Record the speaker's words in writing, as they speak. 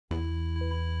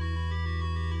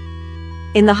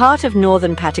In the heart of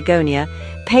northern Patagonia,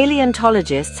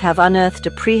 paleontologists have unearthed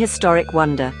a prehistoric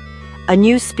wonder, a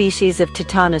new species of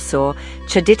titanosaur,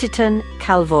 Chadititan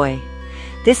calvoi.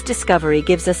 This discovery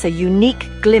gives us a unique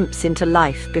glimpse into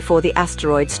life before the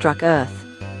asteroid struck Earth.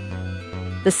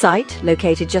 The site,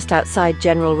 located just outside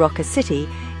General Roca city,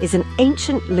 is an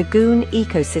ancient lagoon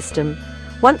ecosystem,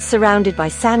 once surrounded by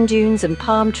sand dunes and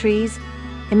palm trees.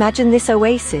 Imagine this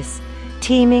oasis,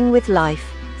 teeming with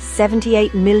life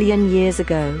 78 million years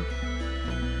ago.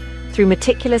 Through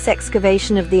meticulous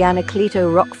excavation of the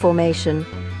Neocyclotidae rock formation,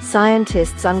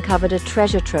 scientists uncovered a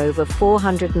treasure trove of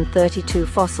 432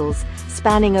 fossils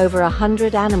spanning over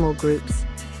 100 animal groups,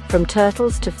 from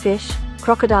turtles to fish,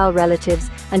 crocodile relatives,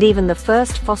 and even the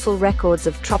first fossil records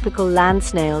of tropical land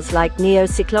snails like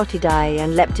Neocyclotidae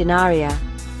and Leptinaria.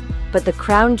 But the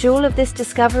crown jewel of this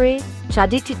discovery,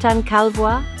 Chadititan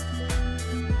calvoi?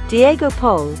 Diego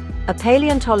Pol, a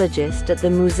paleontologist at the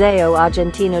Museo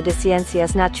Argentino de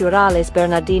Ciencias Naturales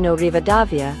Bernardino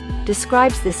Rivadavia,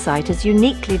 describes this site as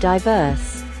uniquely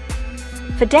diverse.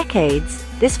 For decades,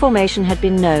 this formation had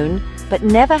been known, but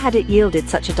never had it yielded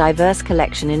such a diverse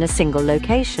collection in a single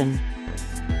location.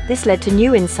 This led to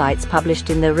new insights published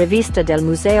in the Revista del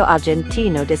Museo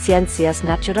Argentino de Ciencias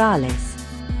Naturales.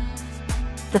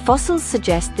 The fossils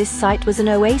suggest this site was an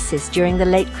oasis during the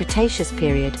late Cretaceous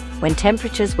period, when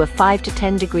temperatures were 5 to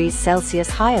 10 degrees Celsius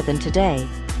higher than today.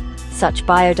 Such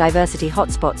biodiversity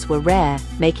hotspots were rare,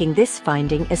 making this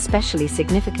finding especially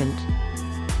significant.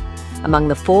 Among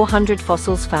the 400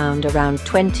 fossils found, around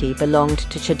 20 belonged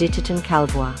to Chadititan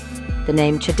calvoi. The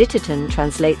name Chadititan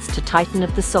translates to Titan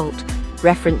of the Salt,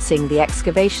 referencing the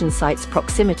excavation site's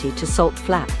proximity to salt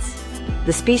flats.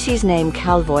 The species name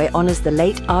calvoi honors the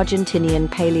late Argentinian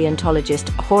paleontologist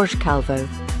Jorge Calvo,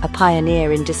 a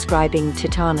pioneer in describing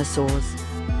titanosaurs.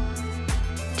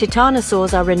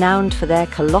 Titanosaurs are renowned for their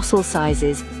colossal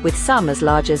sizes, with some as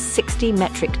large as 60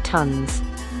 metric tons.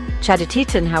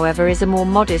 Chadititan, however, is a more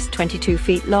modest 22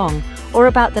 feet long, or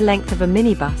about the length of a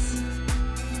minibus.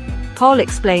 Paul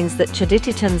explains that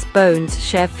Chadititan's bones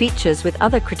share features with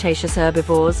other Cretaceous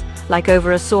herbivores like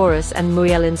Overasaurus and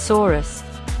Muellinsaurus.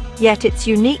 Yet its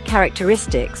unique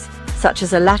characteristics, such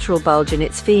as a lateral bulge in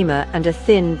its femur and a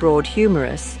thin, broad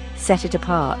humerus, set it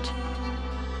apart.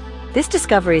 This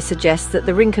discovery suggests that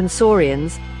the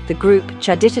Rinconsaurians, the group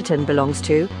Chadititan belongs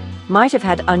to, might have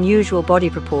had unusual body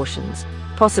proportions,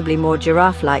 possibly more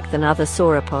giraffe-like than other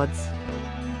sauropods.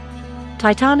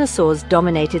 Titanosaurs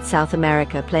dominated South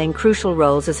America, playing crucial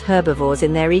roles as herbivores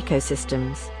in their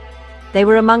ecosystems. They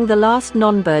were among the last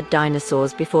non-bird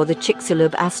dinosaurs before the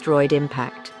Chicxulub asteroid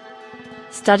impact.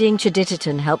 Studying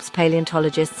Chadititan helps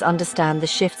paleontologists understand the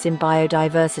shifts in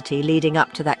biodiversity leading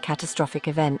up to that catastrophic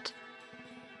event.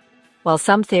 While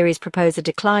some theories propose a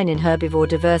decline in herbivore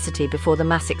diversity before the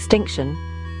mass extinction,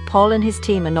 Paul and his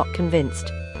team are not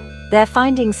convinced. Their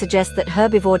findings suggest that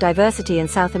herbivore diversity in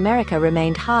South America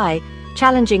remained high,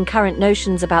 challenging current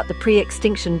notions about the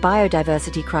pre-extinction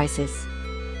biodiversity crisis.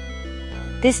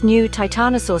 This new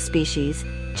titanosaur species,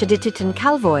 Chadititan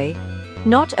calvoi,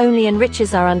 not only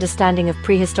enriches our understanding of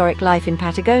prehistoric life in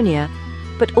Patagonia,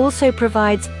 but also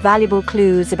provides valuable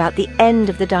clues about the end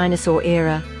of the dinosaur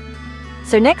era.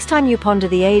 So next time you ponder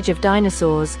the age of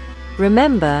dinosaurs,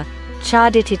 remember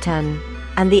Chadititan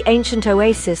and the ancient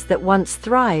oasis that once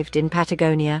thrived in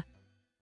Patagonia.